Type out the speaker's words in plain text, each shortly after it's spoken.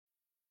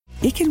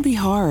It can be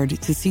hard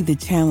to see the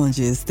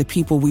challenges the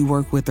people we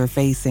work with are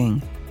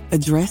facing.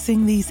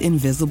 Addressing these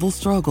invisible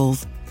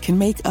struggles can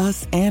make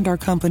us and our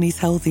companies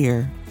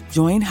healthier.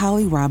 Join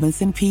Holly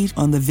Robinson Peete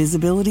on The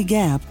Visibility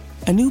Gap,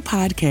 a new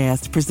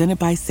podcast presented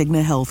by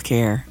Cigna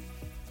Healthcare.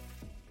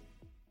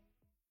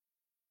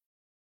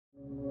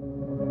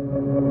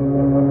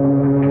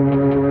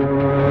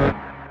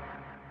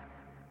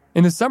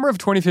 In the summer of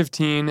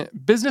 2015,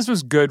 business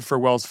was good for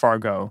Wells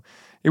Fargo.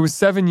 It was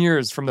 7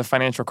 years from the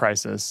financial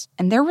crisis.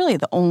 And they're really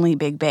the only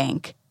big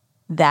bank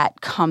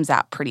that comes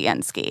out pretty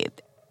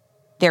unscathed.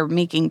 They're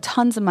making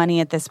tons of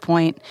money at this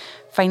point.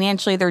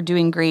 Financially, they're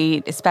doing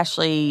great,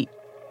 especially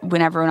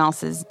when everyone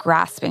else is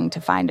grasping to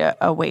find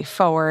a way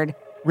forward.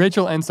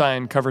 Rachel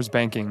Ensign covers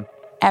banking.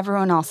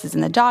 Everyone else is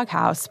in the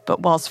doghouse,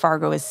 but Wells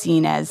Fargo is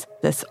seen as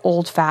this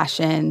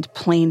old-fashioned,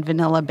 plain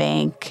vanilla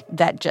bank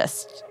that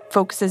just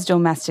focuses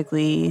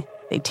domestically.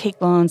 They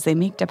take loans, they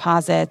make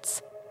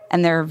deposits,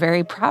 and they're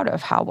very proud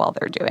of how well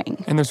they're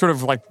doing. And they're sort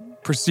of like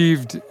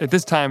perceived at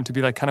this time to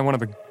be like kind of one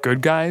of the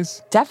good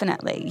guys?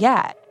 Definitely,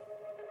 yeah.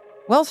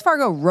 Wells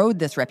Fargo rode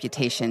this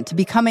reputation to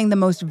becoming the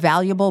most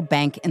valuable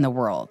bank in the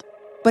world.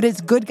 But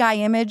its good guy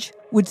image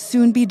would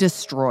soon be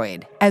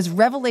destroyed as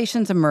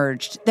revelations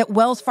emerged that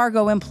Wells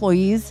Fargo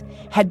employees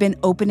had been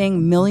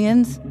opening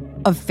millions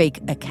of fake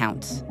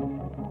accounts.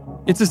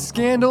 It's a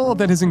scandal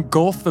that has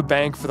engulfed the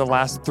bank for the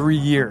last 3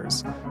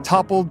 years,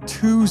 toppled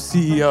 2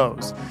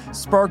 CEOs,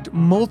 sparked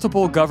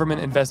multiple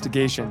government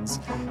investigations,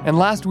 and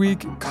last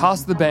week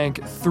cost the bank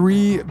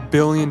 $3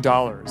 billion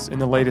in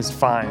the latest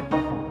fine.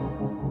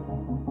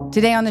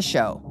 Today on the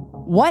show,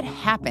 what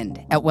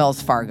happened at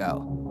Wells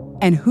Fargo?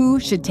 And who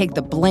should take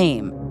the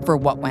blame for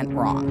what went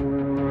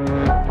wrong?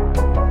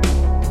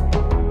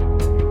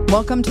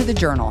 Welcome to The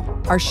Journal,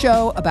 our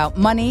show about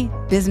money,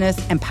 business,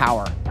 and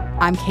power.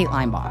 I'm Kate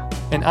Linebaugh.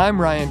 And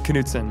I'm Ryan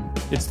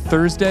Knutson. It's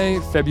Thursday,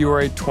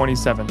 February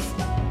 27th.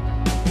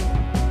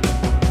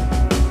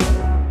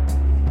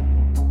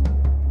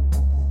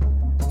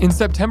 In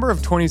September of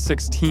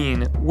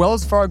 2016,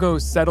 Wells Fargo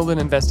settled an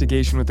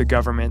investigation with the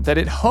government that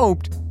it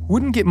hoped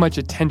wouldn't get much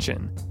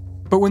attention.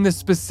 But when the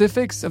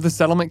specifics of the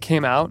settlement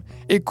came out,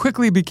 it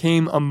quickly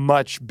became a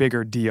much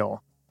bigger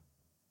deal.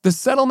 The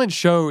settlement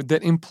showed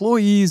that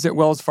employees at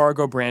Wells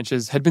Fargo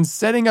branches had been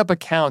setting up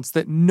accounts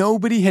that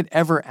nobody had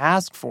ever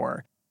asked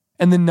for.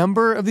 And the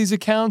number of these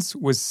accounts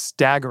was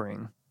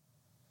staggering.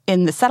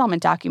 In the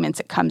settlement documents,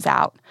 it comes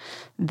out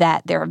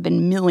that there have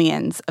been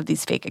millions of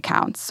these fake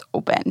accounts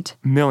opened.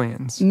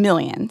 Millions.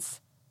 Millions.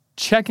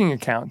 Checking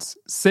accounts,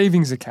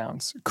 savings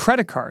accounts,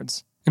 credit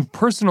cards, and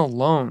personal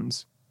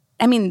loans.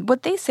 I mean,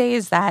 what they say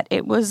is that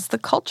it was the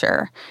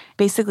culture.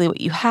 Basically,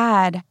 what you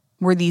had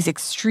were these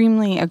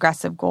extremely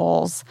aggressive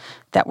goals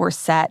that were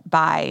set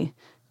by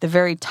the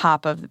very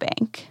top of the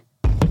bank.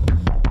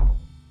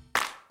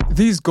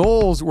 These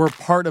goals were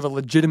part of a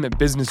legitimate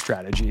business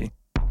strategy.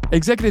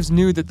 Executives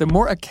knew that the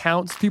more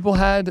accounts people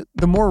had,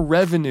 the more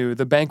revenue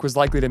the bank was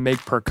likely to make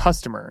per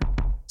customer.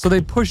 So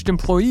they pushed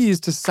employees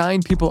to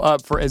sign people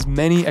up for as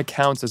many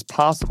accounts as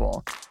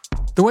possible.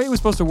 The way it was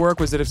supposed to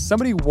work was that if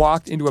somebody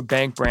walked into a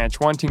bank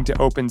branch wanting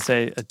to open,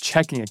 say, a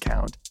checking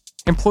account,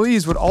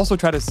 employees would also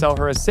try to sell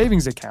her a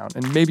savings account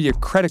and maybe a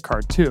credit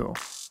card too.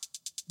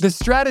 The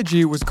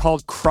strategy was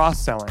called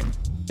cross-selling.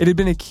 It had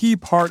been a key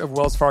part of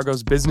Wells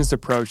Fargo's business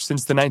approach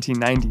since the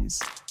 1990s.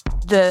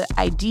 The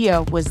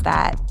idea was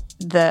that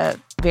the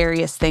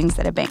various things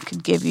that a bank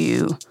could give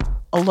you,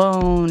 a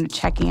loan, a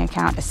checking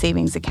account, a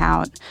savings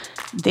account,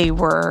 they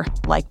were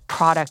like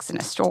products in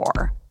a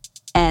store.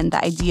 And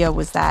the idea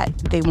was that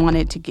they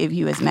wanted to give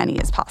you as many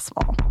as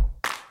possible.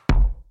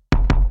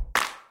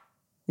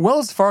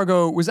 Wells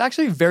Fargo was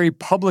actually very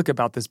public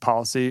about this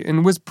policy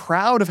and was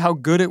proud of how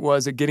good it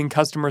was at getting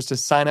customers to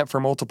sign up for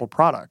multiple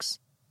products.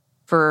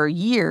 For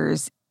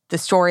years, the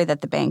story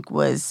that the bank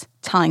was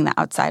telling the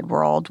outside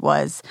world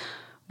was,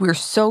 we're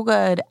so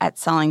good at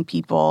selling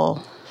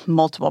people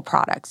multiple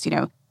products. You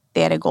know,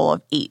 they had a goal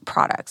of 8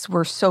 products.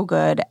 We're so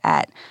good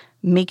at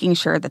making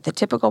sure that the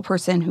typical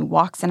person who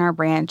walks in our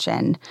branch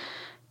and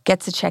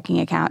gets a checking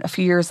account a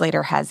few years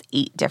later has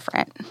 8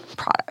 different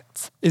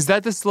products. Is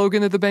that the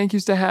slogan that the bank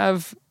used to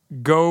have?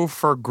 Go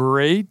for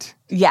great?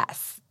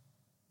 Yes.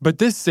 But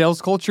this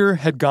sales culture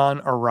had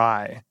gone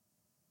awry.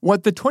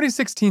 What the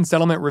 2016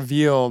 settlement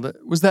revealed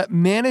was that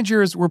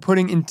managers were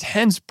putting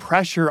intense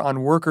pressure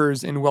on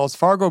workers in Wells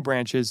Fargo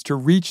branches to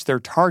reach their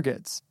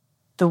targets.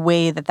 The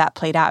way that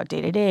played out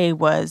day to day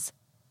was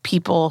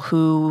people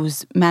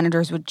whose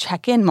managers would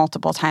check in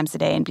multiple times a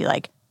day and be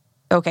like,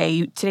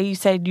 okay, today you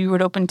said you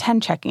would open 10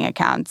 checking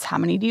accounts. How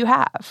many do you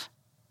have?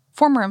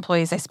 Former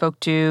employees I spoke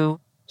to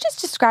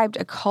just described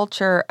a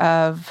culture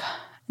of,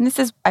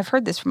 and I've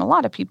heard this from a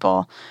lot of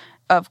people,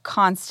 of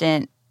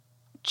constant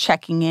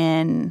checking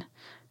in,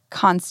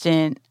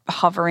 constant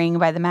hovering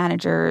by the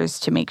managers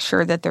to make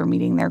sure that they're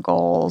meeting their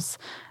goals,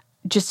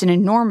 just an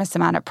enormous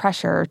amount of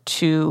pressure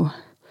to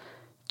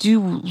do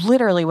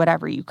literally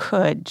whatever you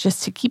could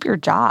just to keep your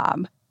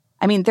job.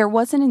 I mean, there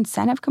was an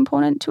incentive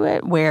component to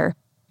it where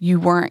you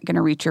weren't going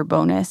to reach your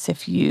bonus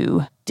if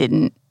you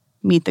didn't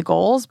meet the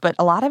goals. But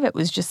a lot of it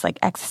was just like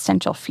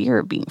existential fear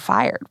of being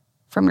fired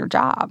from your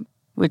job,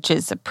 which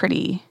is a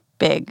pretty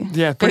big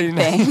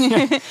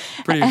thing.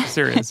 Pretty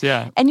serious,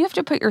 yeah. And you have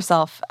to put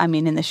yourself,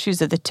 in the shoes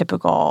of the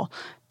typical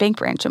bank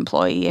branch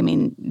employee.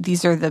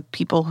 These are the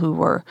people who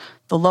were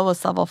the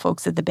lowest level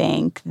folks at the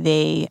bank.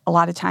 A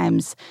lot of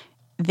times,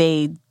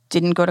 they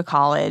didn't go to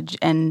college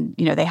and,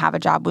 they have a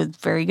job with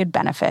very good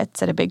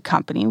benefits at a big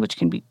company, which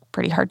can be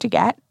pretty hard to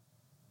get.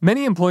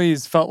 Many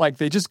employees felt like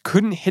they just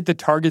couldn't hit the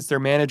targets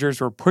their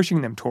managers were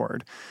pushing them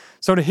toward.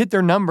 So to hit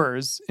their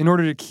numbers in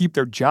order to keep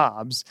their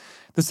jobs,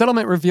 the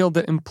settlement revealed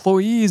that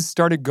employees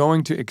started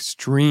going to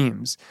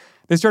extremes.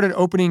 They started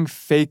opening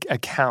fake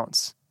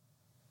accounts.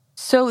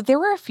 So there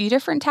were a few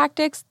different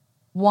tactics.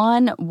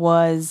 One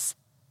was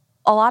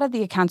a lot of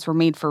the accounts were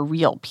made for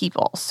real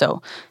people.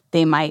 So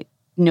they might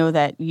know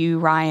that you,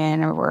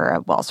 Ryan, were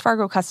a Wells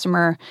Fargo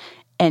customer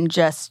and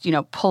just,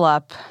 pull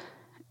up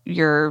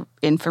your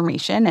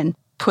information and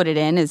put it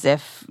in as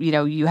if,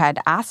 you had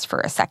asked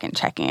for a second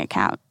checking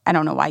account. I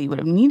don't know why you would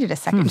have needed a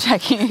second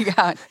checking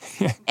account.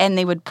 And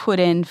they would put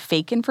in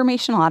fake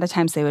information. A lot of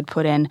times they would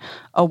put in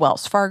a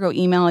Wells Fargo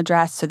email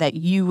address so that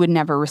you would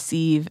never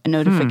receive a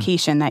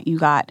notification that you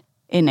got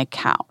an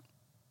account.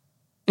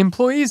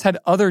 Employees had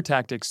other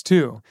tactics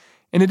too.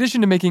 In addition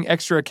to making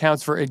extra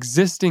accounts for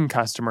existing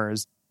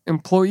customers,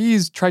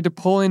 employees tried to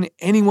pull in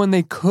anyone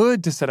they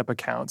could to set up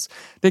accounts.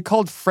 They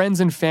called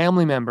friends and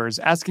family members,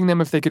 asking them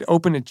if they could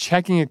open a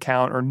checking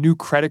account or new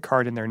credit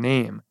card in their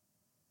name.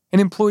 And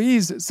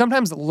employees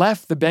sometimes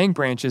left the bank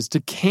branches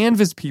to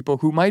canvass people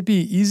who might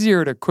be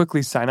easier to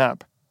quickly sign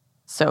up.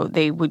 So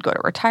they would go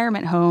to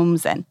retirement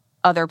homes and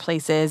other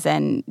places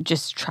and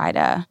just try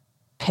to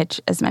pitch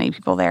as many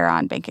people there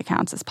on bank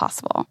accounts as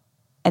possible.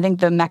 I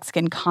think the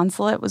Mexican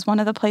consulate was one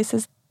of the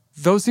places.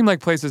 Those seem like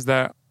places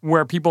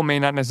where people may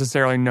not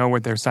necessarily know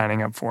what they're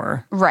signing up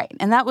for. Right.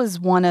 And that was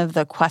one of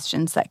the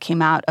questions that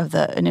came out of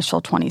the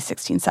initial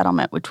 2016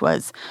 settlement, which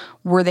was,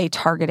 were they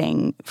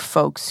targeting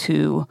folks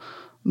who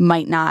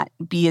might not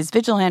be as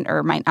vigilant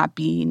or might not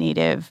be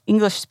native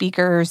English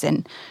speakers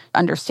and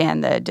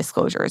understand the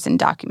disclosures and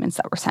documents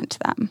that were sent to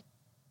them?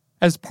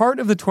 As part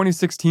of the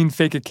 2016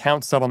 fake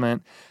account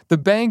settlement, the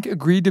bank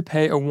agreed to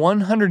pay a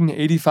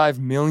 $185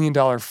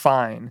 million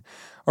fine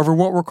over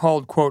what were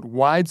called, quote,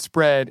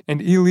 widespread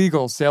and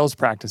illegal sales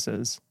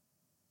practices.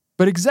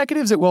 But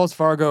executives at Wells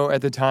Fargo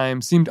at the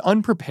time seemed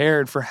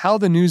unprepared for how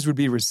the news would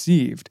be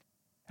received.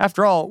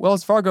 After all,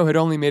 Wells Fargo had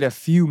only made a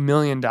few $1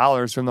 million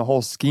from the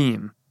whole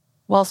scheme.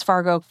 Wells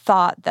Fargo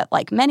thought that,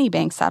 like many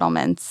bank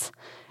settlements,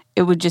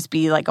 it would just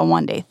be like a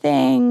one-day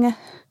thing.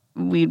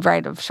 We'd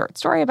write a short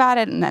story about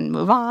it and then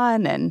move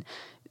on, and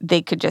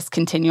they could just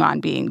continue on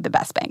being the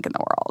best bank in the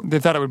world. They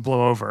thought it would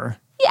blow over.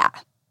 Yeah.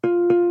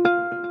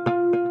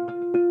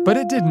 But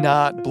it did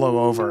not blow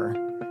over.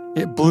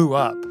 It blew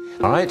up.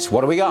 All right, what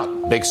do we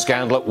got? Big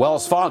scandal at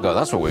Wells Fargo.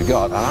 That's what we've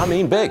got. I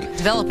mean big.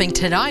 Developing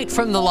tonight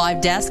from the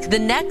live desk, the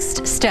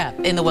next step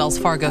in the Wells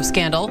Fargo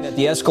scandal.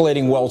 The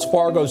escalating Wells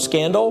Fargo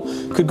scandal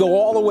could go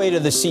all the way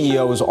to the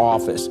CEO's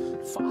office.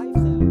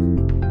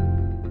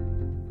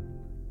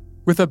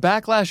 With a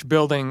backlash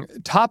building,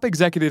 top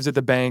executives at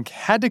the bank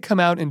had to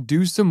come out and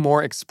do some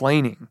more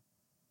explaining.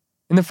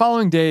 In the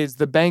following days,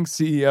 the bank's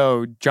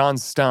CEO, John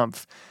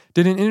Stumpf,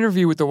 did an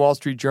interview with the Wall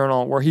Street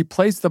Journal where he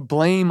placed the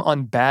blame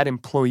on bad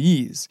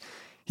employees.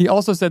 He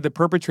also said the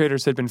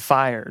perpetrators had been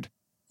fired.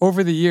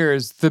 Over the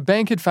years, the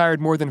bank had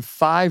fired more than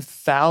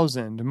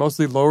 5,000,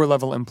 mostly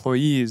lower-level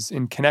employees,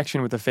 in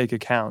connection with the fake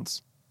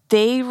accounts.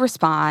 They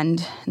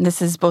respond, and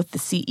this is both the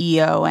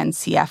CEO and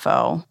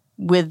CFO,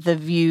 with the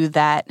view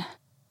that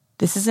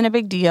this isn't a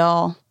big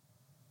deal,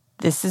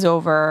 this is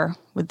over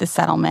with the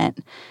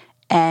settlement,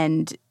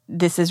 and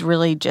this is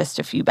really just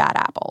a few bad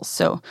apples.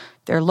 So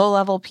they're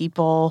low-level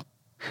people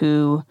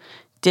who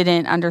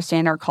didn't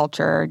understand our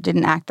culture,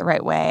 didn't act the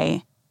right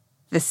way.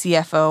 The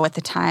CFO at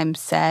the time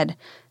said,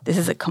 this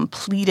is a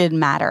completed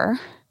matter.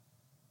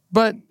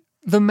 But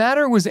the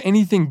matter was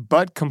anything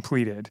but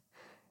completed.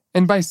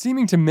 And by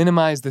seeming to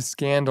minimize the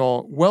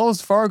scandal,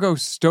 Wells Fargo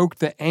stoked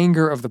the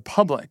anger of the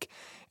public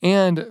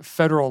and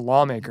federal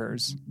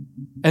lawmakers.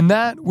 And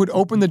that would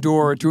open the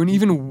door to an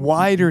even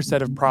wider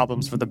set of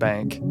problems for the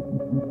bank.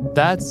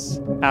 That's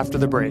after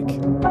the break.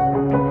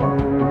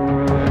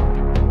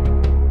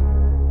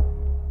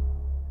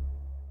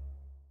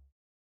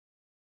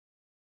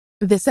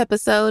 This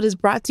episode is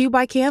brought to you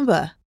by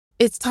Canva.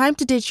 It's time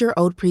to ditch your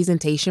old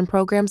presentation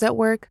programs at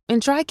work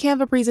and try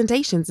Canva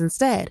presentations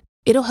instead.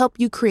 It'll help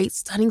you create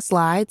stunning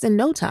slides in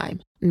no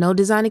time. No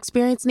design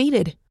experience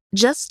needed.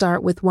 Just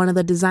start with one of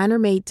the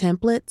designer-made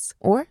templates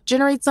or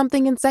generate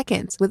something in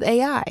seconds with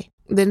AI.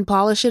 Then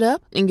polish it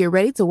up and get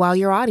ready to wow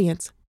your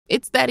audience.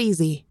 It's that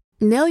easy.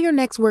 Nail your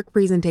next work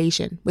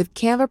presentation with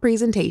Canva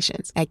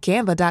presentations at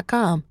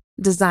canva.com.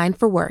 Designed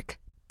for work.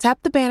 Tap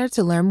the banner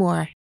to learn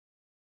more.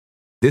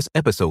 This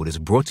episode is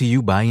brought to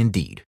you by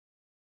Indeed.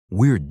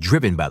 We're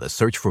driven by the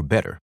search for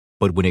better,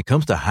 but when it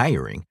comes to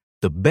hiring,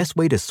 the best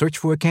way to search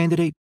for a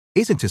candidate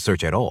isn't to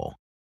search at all.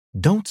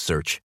 Don't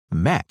search,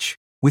 match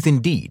with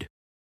Indeed.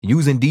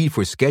 Use Indeed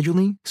for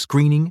scheduling,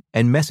 screening,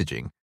 and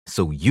messaging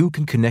so you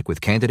can connect with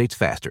candidates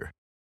faster.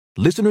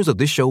 Listeners of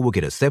this show will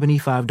get a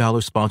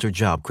 $75 sponsored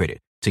job credit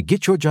to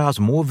get your jobs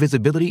more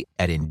visibility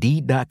at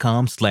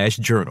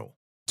Indeed.com/journal.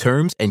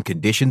 Terms and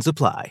conditions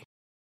apply.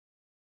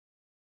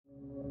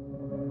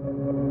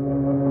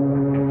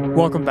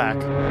 Welcome back.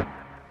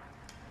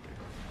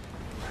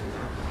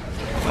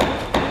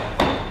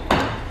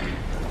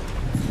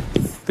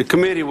 The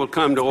committee will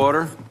come to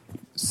order.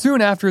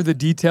 Soon after the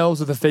details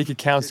of the fake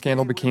account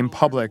scandal became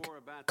public,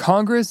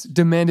 Congress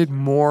demanded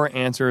more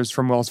answers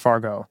from Wells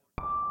Fargo.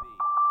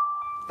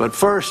 But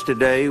first,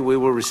 today, we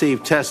will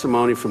receive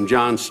testimony from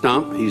John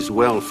Stump. He's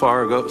Wells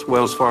Fargo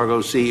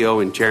CEO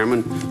and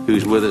chairman,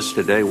 who's with us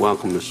today.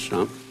 Welcome, Mr.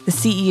 Stump. The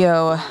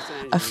CEO,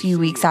 a few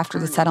weeks after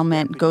the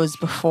settlement, goes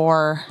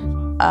before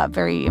a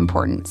very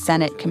important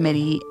Senate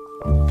committee.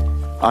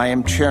 I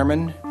am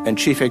chairman and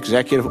chief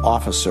executive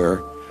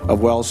officer of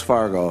Wells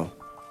Fargo.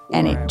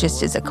 And it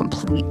just is a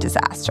complete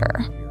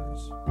disaster.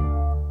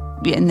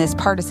 In this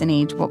partisan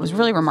age, what was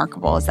really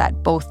remarkable is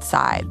that both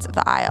sides of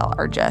the aisle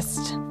are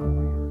just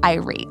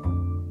irate.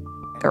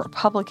 The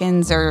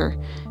Republicans are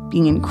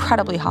being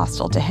incredibly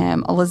hostile to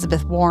him.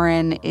 Elizabeth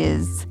Warren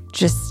is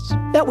just...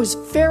 That was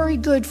very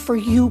good for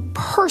you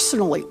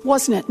personally,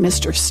 wasn't it,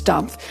 Mr.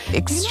 Stump?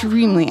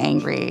 Extremely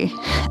angry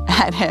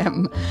at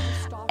him.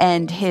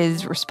 And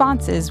his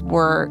responses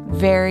were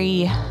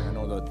very... I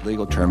know the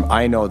legal term.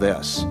 I know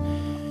this.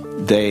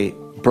 They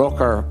broke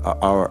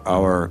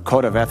our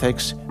code of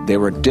ethics. They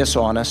were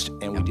dishonest,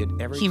 and we did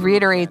everything. He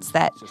reiterates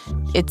that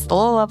it's the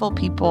low-level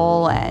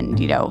people and,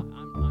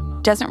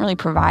 doesn't really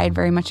provide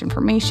very much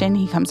information.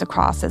 He comes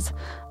across as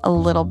a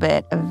little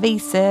bit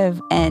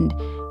evasive, and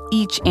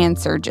each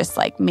answer just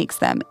makes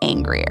them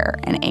angrier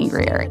and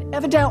angrier.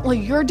 Evidently,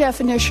 your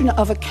definition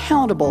of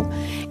accountable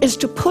is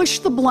to push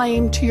the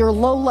blame to your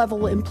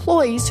low-level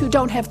employees who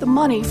don't have the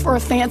money for a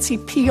fancy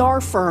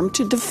PR firm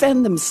to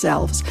defend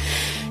themselves.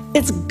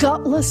 It's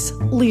gutless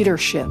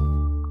leadership.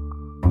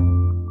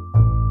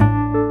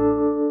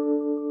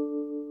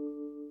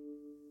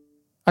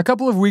 A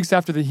couple of weeks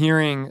after the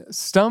hearing,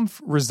 Stump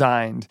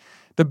resigned.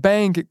 The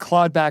bank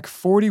clawed back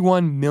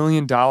 $41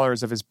 million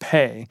of his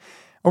pay.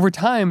 Over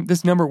time,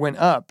 this number went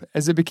up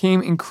as it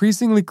became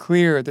increasingly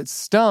clear that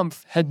Stump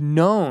had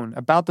known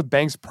about the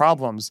bank's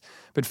problems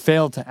but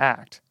failed to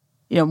act.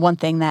 One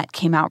thing that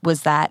came out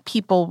was that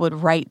people would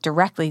write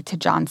directly to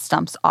John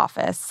Stump's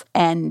office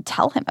and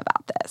tell him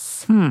about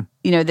this.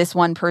 This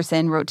one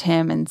person wrote to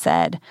him and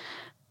said,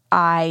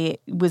 I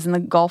was in the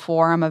Gulf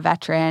War, I'm a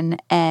veteran,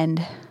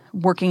 and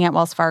working at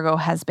Wells Fargo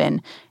has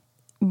been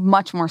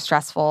much more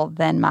stressful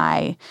than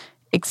my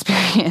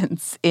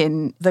experience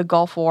in the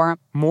Gulf War.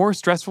 More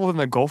stressful than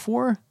the Gulf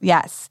War?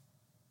 Yes.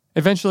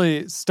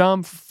 Eventually,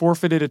 Stump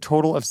forfeited a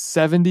total of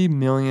 $70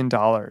 million.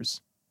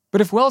 But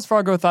if Wells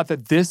Fargo thought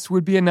that this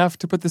would be enough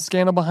to put the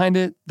scandal behind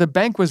it, the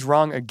bank was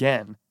wrong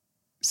again.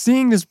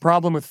 Seeing this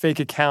problem with fake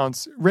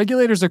accounts,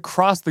 regulators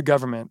across the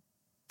government,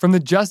 from the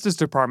Justice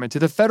Department to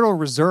the Federal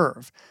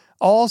Reserve,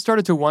 all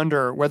started to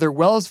wonder whether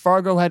Wells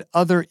Fargo had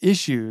other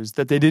issues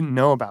that they didn't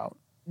know about.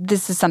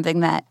 This is something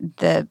that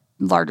the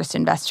largest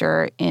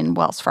investor in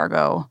Wells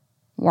Fargo,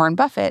 Warren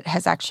Buffett,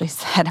 has actually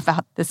said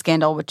about the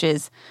scandal, which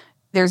is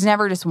there's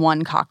never just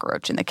one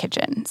cockroach in the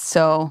kitchen.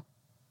 So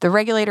the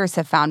regulators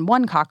have found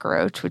one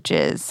cockroach, which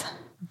is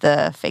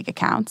the fake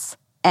accounts,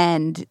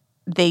 and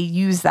they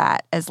use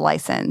that as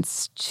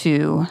license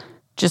to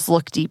just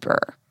look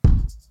deeper.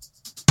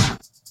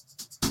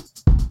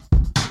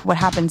 What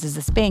happens is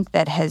this bank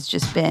that has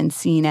just been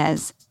seen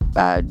as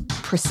a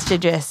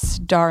prestigious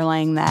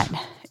darling that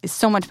is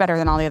so much better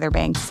than all the other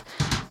banks,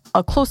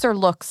 a closer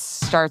look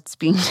starts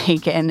being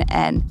taken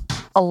and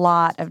a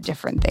lot of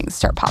different things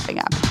start popping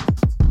up.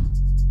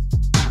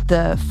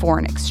 The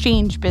foreign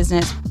exchange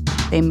business,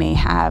 they may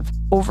have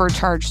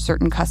overcharged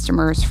certain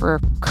customers for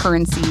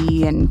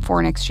currency and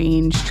foreign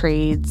exchange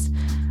trades.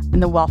 In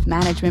the wealth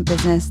management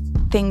business,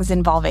 things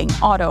involving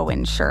auto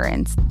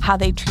insurance, how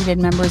they treated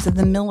members of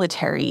the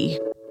military.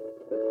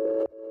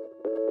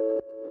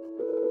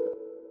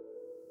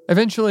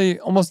 Eventually,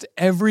 almost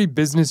every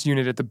business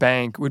unit at the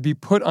bank would be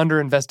put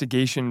under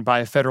investigation by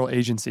a federal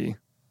agency.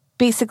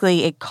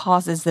 Basically, it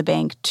causes the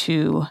bank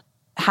to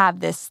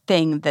have this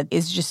thing that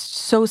is just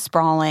so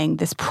sprawling,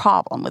 this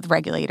problem with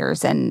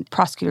regulators and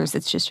prosecutors,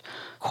 it's just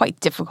quite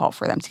difficult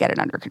for them to get it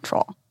under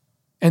control.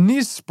 And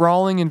these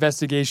sprawling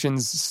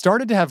investigations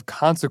started to have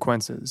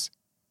consequences.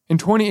 In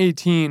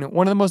 2018,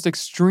 one of the most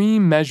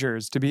extreme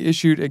measures to be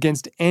issued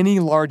against any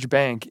large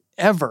bank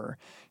ever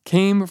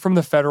came from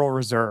the Federal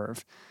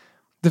Reserve.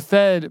 The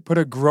Fed put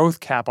a growth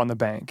cap on the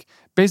bank,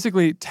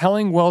 basically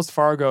telling Wells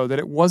Fargo that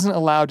it wasn't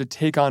allowed to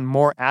take on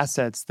more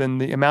assets than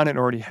the amount it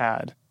already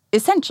had.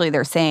 Essentially,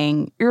 they're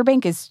saying your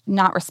bank is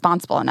not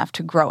responsible enough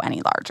to grow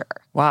any larger.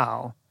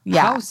 Wow.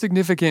 Yeah. How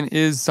significant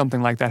is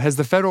something like that? Has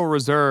the Federal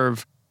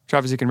Reserve, which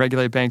obviously can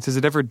regulate banks, has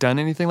it ever done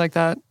anything like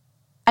that?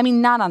 I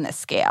mean, not on this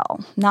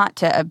scale. Not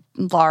to a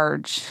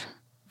large,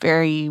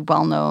 very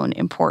well-known,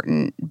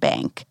 important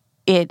bank.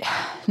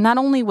 Not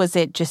only was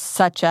it just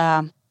such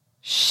a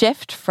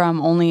shift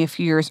from only a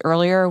few years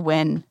earlier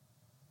when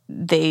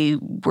they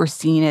were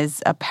seen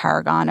as a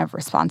paragon of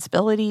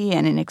responsibility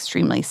and an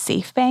extremely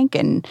safe bank.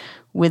 And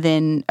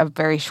within a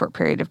very short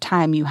period of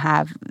time, you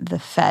have the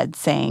Fed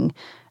saying,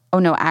 oh,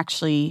 no,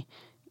 actually,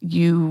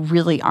 you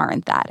really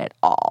aren't that at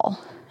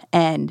all.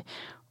 And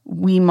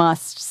we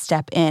must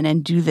step in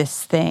and do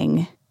this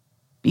thing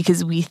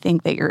because we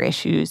think that your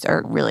issues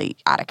are really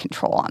out of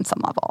control on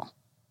some level.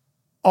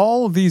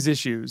 All of these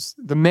issues,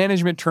 the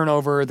management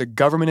turnover, the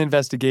government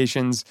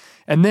investigations,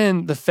 and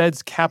then the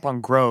Fed's cap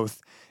on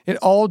growth, it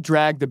all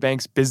dragged the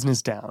bank's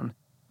business down.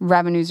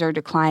 Revenues are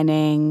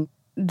declining.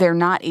 They're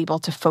not able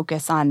to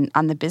focus on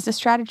the business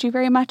strategy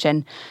very much.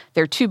 And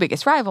their two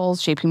biggest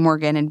rivals, JP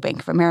Morgan and Bank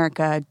of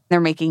America, they're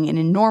making an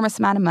enormous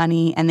amount of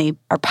money, and they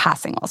are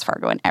passing Wells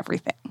Fargo in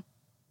everything.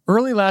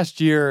 Early last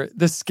year,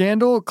 the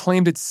scandal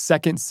claimed its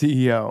second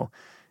CEO,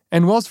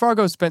 and Wells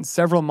Fargo spent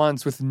several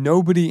months with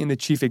nobody in the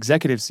chief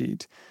executive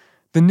seat.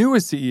 The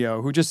newest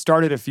CEO, who just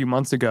started a few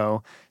months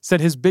ago,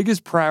 said his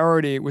biggest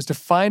priority was to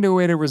find a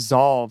way to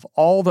resolve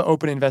all the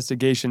open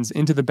investigations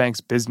into the bank's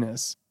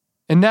business.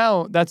 And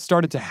now that's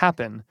started to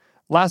happen.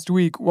 Last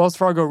week, Wells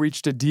Fargo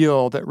reached a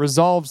deal that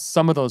resolves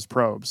some of those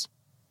probes.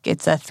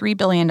 It's a $3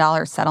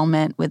 billion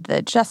settlement with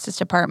the Justice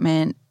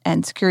Department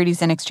and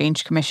Securities and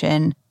Exchange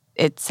Commission.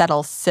 It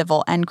settles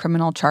civil and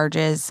criminal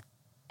charges.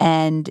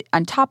 And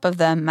on top of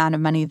the amount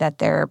of money that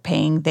they're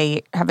paying,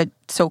 they have a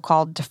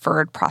so-called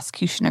deferred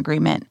prosecution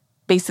agreement.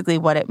 Basically,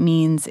 what it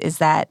means is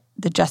that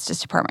the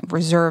Justice Department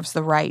reserves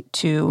the right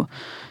to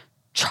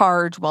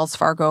charge Wells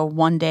Fargo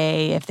one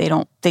day if they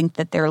don't think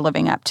that they're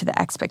living up to the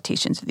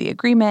expectations of the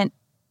agreement.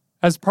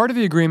 As part of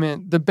the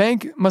agreement, the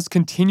bank must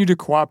continue to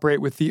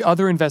cooperate with the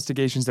other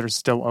investigations that are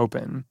still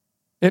open.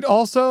 It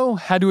also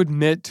had to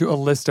admit to a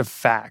list of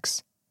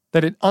facts: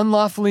 that it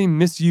unlawfully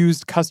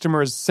misused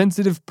customers'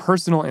 sensitive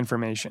personal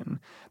information,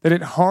 that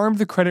it harmed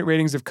the credit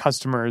ratings of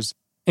customers,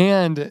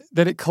 and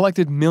that it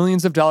collected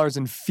millions of dollars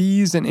in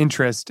fees and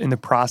interest in the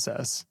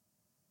process.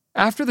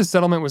 After the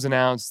settlement was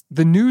announced,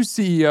 the new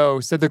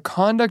CEO said the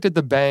conduct at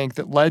the bank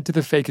that led to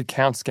the fake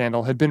account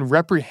scandal had been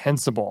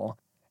reprehensible,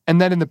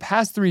 and that in the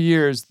past 3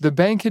 years, the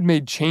bank had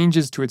made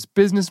changes to its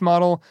business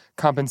model,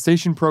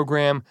 compensation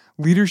program,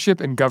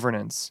 leadership, and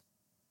governance.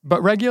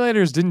 But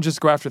regulators didn't just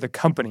go after the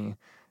company.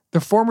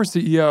 The former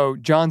CEO,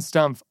 John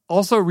Stumpf,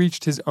 also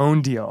reached his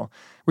own deal,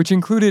 which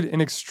included an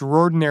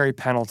extraordinary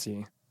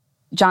penalty.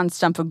 John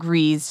Stumpf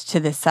agrees to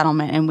this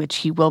settlement in which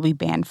he will be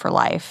banned for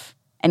life,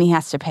 and he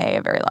has to pay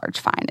a very large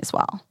fine as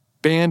well.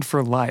 Banned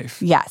for life?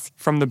 Yes.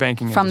 From the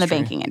banking industry? From the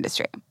banking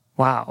industry.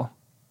 Wow.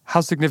 How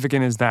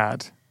significant is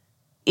that?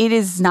 It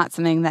is not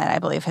something that I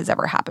believe has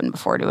ever happened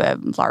before to a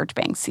large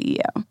bank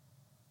CEO.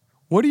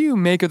 What do you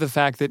make of the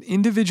fact that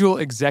individual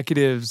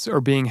executives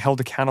are being held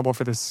accountable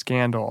for this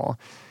scandal,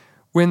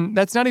 when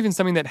that's not even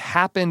something that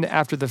happened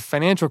after the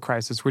financial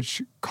crisis,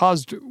 which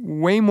caused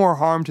way more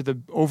harm to the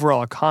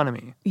overall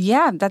economy?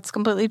 Yeah, that's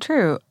completely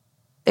true.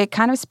 It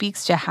kind of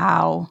speaks to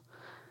how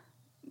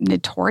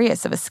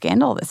notorious of a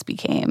scandal this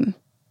became.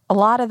 A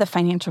lot of the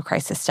financial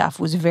crisis stuff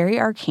was very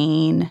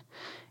arcane.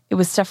 It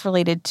was stuff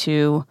related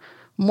to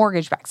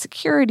mortgage-backed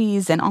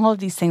securities and all of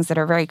these things that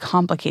are very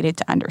complicated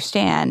to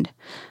understand.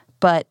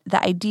 But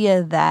the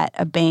idea that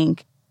a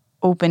bank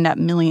opened up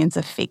millions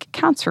of fake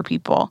accounts for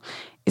people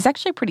is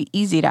actually pretty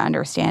easy to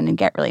understand and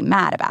get really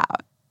mad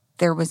about.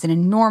 There was an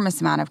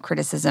enormous amount of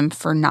criticism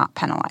for not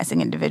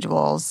penalizing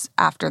individuals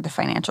after the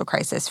financial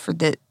crisis for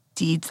the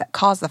deeds that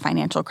caused the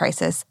financial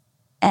crisis.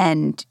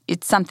 And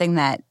it's something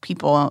that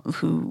people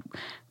who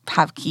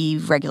have key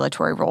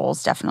regulatory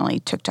roles definitely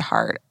took to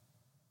heart.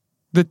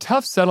 The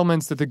tough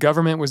settlements that the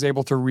government was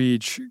able to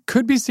reach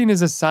could be seen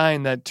as a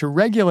sign that, to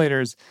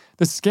regulators,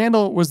 the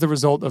scandal was the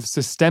result of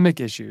systemic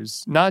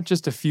issues, not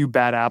just a few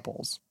bad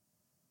apples.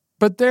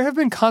 But there have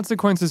been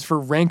consequences for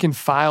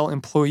rank-and-file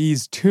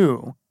employees,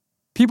 too.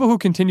 People who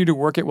continue to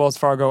work at Wells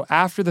Fargo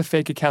after the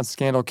fake account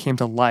scandal came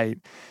to light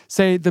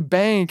say the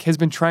bank has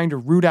been trying to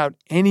root out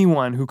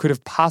anyone who could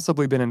have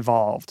possibly been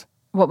involved.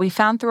 What we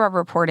found through our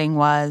reporting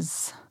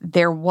was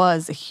there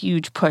was a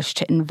huge push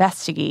to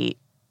investigate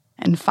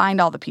and find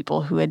all the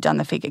people who had done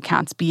the fake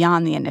accounts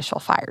beyond the initial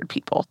fired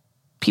people.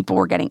 People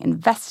were getting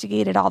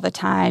investigated all the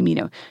time. You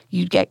know,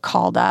 you'd get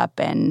called up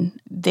and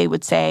they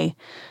would say,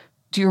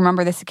 do you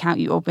remember this account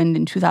you opened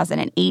in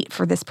 2008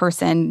 for this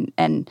person?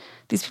 And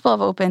these people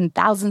have opened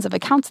thousands of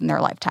accounts in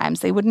their lifetimes.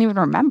 They wouldn't even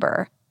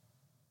remember.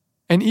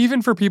 And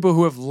even for people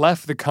who have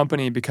left the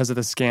company because of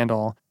the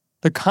scandal,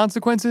 the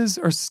consequences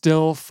are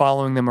still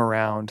following them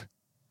around.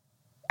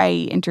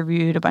 I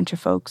interviewed a bunch of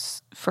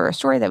folks for a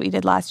story that we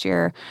did last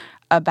year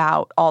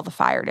about all the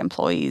fired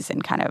employees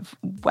and kind of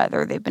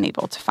whether they've been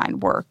able to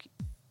find work.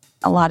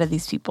 A lot of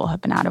these people have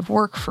been out of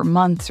work for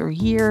months or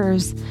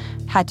years,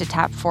 had to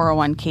tap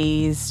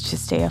 401ks to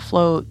stay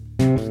afloat.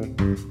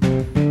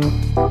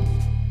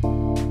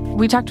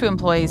 We talked to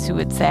employees who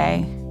would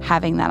say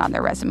having that on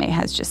their resume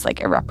has just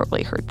like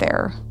irreparably hurt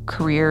their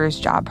careers,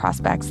 job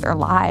prospects, their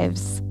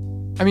lives.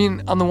 I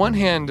mean, on the one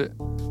hand,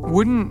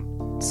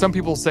 wouldn't some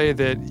people say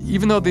that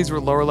even though these were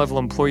lower-level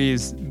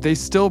employees, they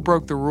still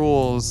broke the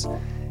rules.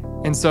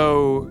 And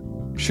so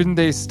shouldn't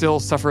they still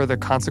suffer the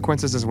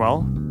consequences as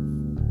well?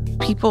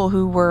 People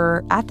who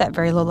were at that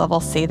very low level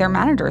say their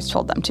managers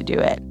told them to do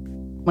it.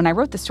 When I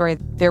wrote the story,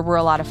 there were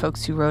a lot of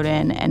folks who wrote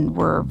in and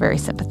were very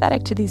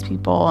sympathetic to these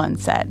people and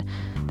said,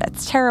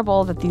 that's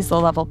terrible that these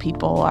low-level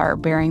people are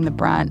bearing the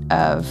brunt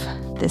of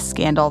this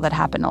scandal that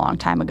happened a long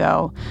time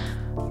ago.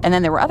 And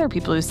then there were other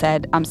people who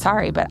said, I'm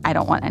sorry, but I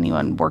don't want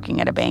anyone working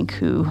at a bank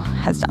who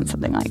has done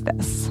something like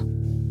this.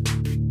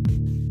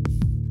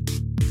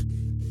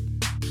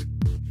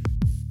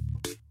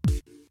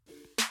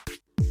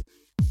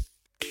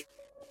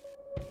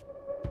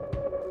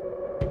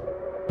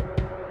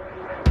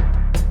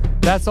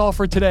 That's all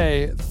for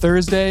today,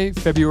 Thursday,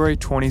 February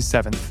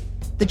 27th.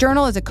 The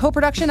Journal is a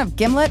co-production of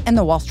Gimlet and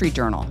The Wall Street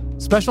Journal.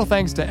 Special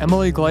thanks to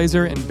Emily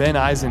Glazer and Ben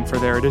Eisen for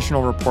their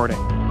additional reporting.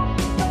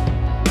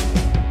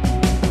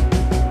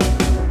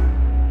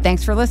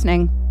 Thanks for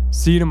listening.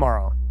 See you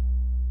tomorrow.